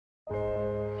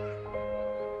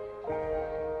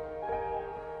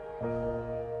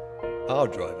Our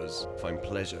drivers find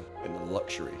pleasure in the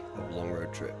luxury of long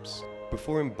road trips.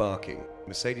 Before embarking,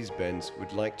 Mercedes-Benz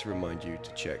would like to remind you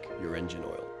to check your engine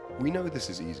oil. We know this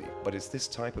is easy, but it's this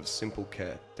type of simple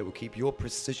care that will keep your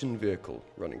precision vehicle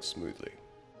running smoothly.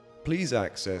 Please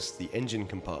access the engine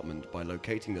compartment by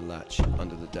locating the latch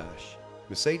under the dash.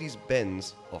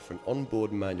 Mercedes-Benz offer an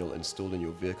onboard manual installed in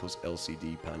your vehicle's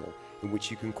LCD panel, in which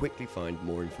you can quickly find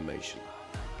more information.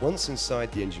 Once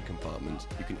inside the engine compartment,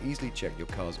 you can easily check your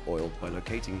car's oil by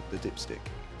locating the dipstick.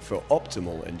 For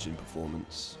optimal engine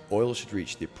performance, oil should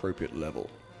reach the appropriate level.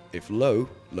 If low,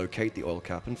 locate the oil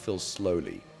cap and fill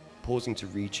slowly, pausing to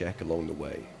recheck along the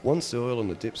way. Once the oil on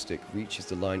the dipstick reaches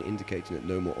the line indicating that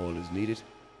no more oil is needed,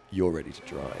 you're ready to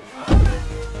drive.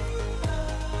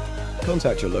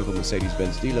 Contact your local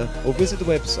Mercedes-Benz dealer or visit the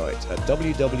website at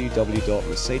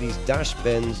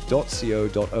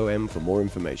www.mercedes-benz.co.om for more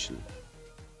information.